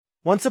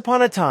Once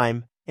upon a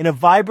time, in a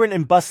vibrant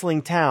and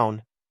bustling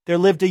town, there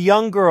lived a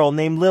young girl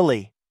named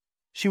Lily.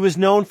 She was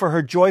known for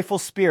her joyful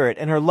spirit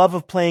and her love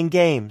of playing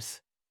games.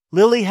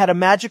 Lily had a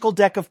magical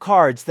deck of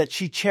cards that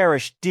she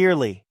cherished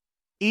dearly.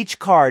 Each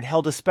card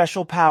held a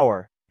special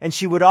power, and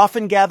she would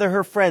often gather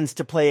her friends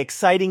to play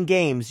exciting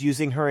games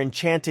using her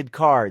enchanted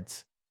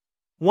cards.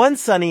 One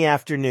sunny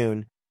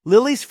afternoon,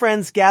 Lily's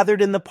friends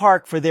gathered in the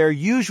park for their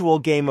usual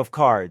game of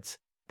cards.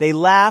 They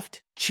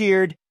laughed,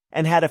 cheered,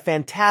 and had a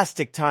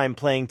fantastic time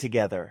playing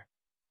together.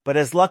 But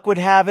as luck would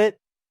have it,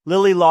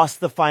 Lily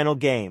lost the final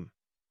game.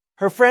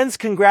 Her friends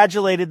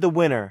congratulated the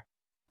winner,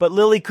 but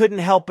Lily couldn't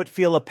help but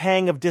feel a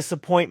pang of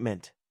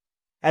disappointment.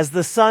 As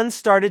the sun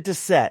started to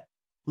set,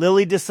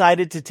 Lily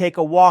decided to take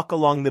a walk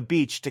along the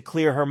beach to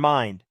clear her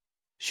mind.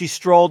 She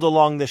strolled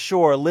along the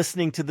shore,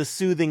 listening to the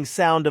soothing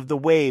sound of the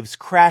waves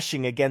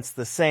crashing against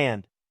the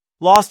sand.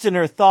 Lost in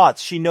her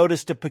thoughts, she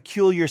noticed a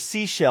peculiar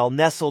seashell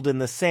nestled in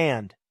the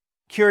sand.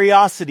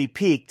 Curiosity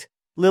piqued,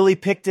 Lily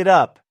picked it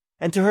up,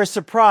 and to her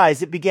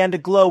surprise it began to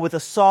glow with a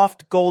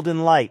soft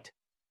golden light.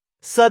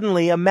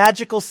 Suddenly, a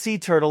magical sea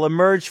turtle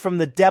emerged from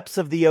the depths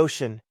of the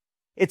ocean.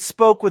 It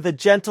spoke with a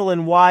gentle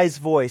and wise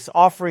voice,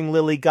 offering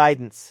Lily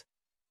guidance.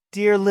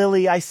 "Dear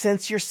Lily, I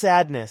sense your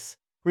sadness.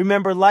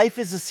 Remember, life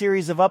is a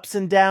series of ups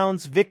and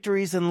downs,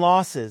 victories and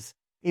losses.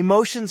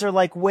 Emotions are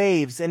like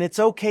waves, and it's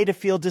okay to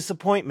feel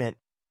disappointment.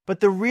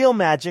 But the real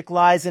magic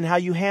lies in how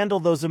you handle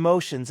those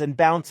emotions and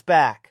bounce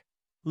back."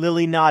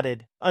 Lily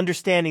nodded,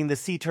 understanding the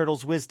sea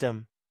turtle's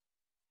wisdom.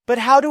 "But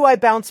how do I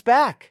bounce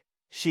back?"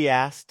 she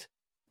asked.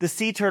 The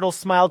sea turtle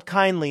smiled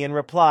kindly and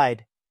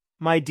replied,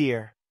 "My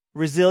dear,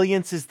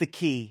 resilience is the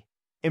key.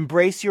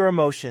 Embrace your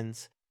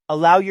emotions,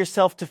 allow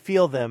yourself to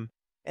feel them,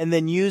 and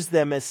then use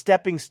them as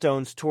stepping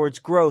stones towards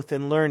growth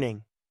and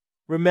learning.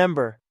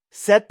 Remember,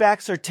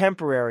 setbacks are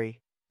temporary,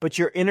 but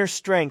your inner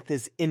strength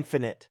is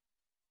infinite."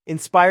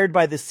 Inspired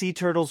by the sea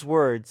turtle's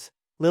words,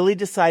 Lily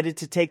decided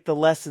to take the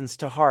lessons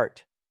to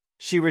heart.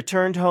 She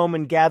returned home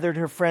and gathered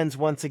her friends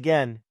once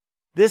again.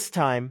 This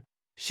time,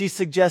 she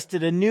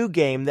suggested a new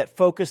game that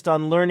focused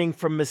on learning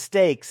from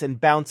mistakes and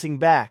bouncing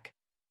back.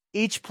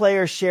 Each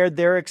player shared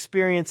their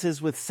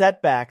experiences with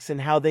setbacks and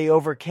how they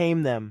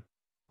overcame them.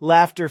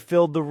 Laughter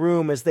filled the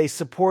room as they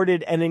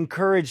supported and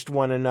encouraged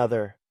one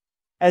another.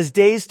 As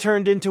days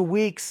turned into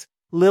weeks,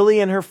 Lily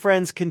and her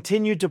friends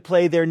continued to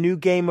play their new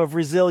game of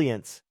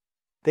resilience.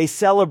 They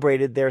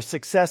celebrated their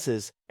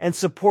successes and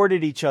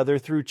supported each other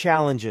through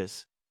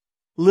challenges.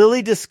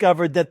 Lily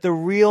discovered that the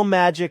real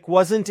magic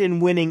wasn't in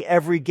winning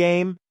every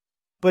game,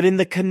 but in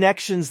the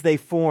connections they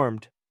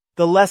formed,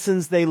 the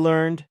lessons they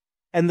learned,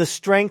 and the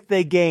strength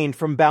they gained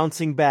from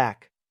bouncing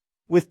back.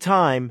 With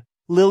time,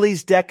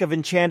 Lily's deck of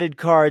enchanted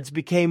cards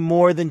became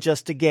more than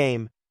just a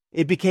game.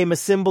 It became a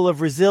symbol of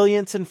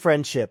resilience and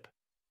friendship.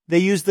 They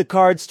used the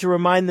cards to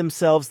remind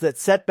themselves that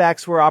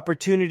setbacks were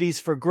opportunities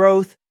for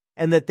growth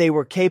and that they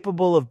were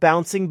capable of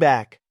bouncing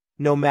back,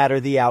 no matter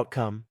the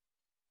outcome.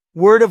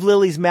 Word of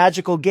Lily's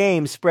magical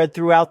game spread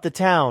throughout the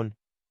town,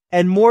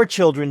 and more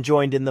children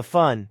joined in the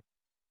fun.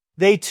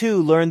 They too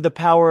learned the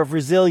power of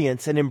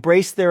resilience and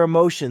embraced their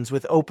emotions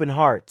with open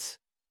hearts.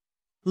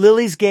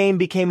 Lily's game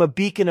became a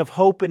beacon of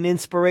hope and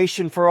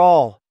inspiration for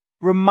all,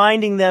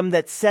 reminding them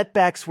that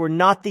setbacks were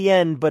not the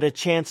end but a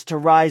chance to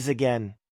rise again.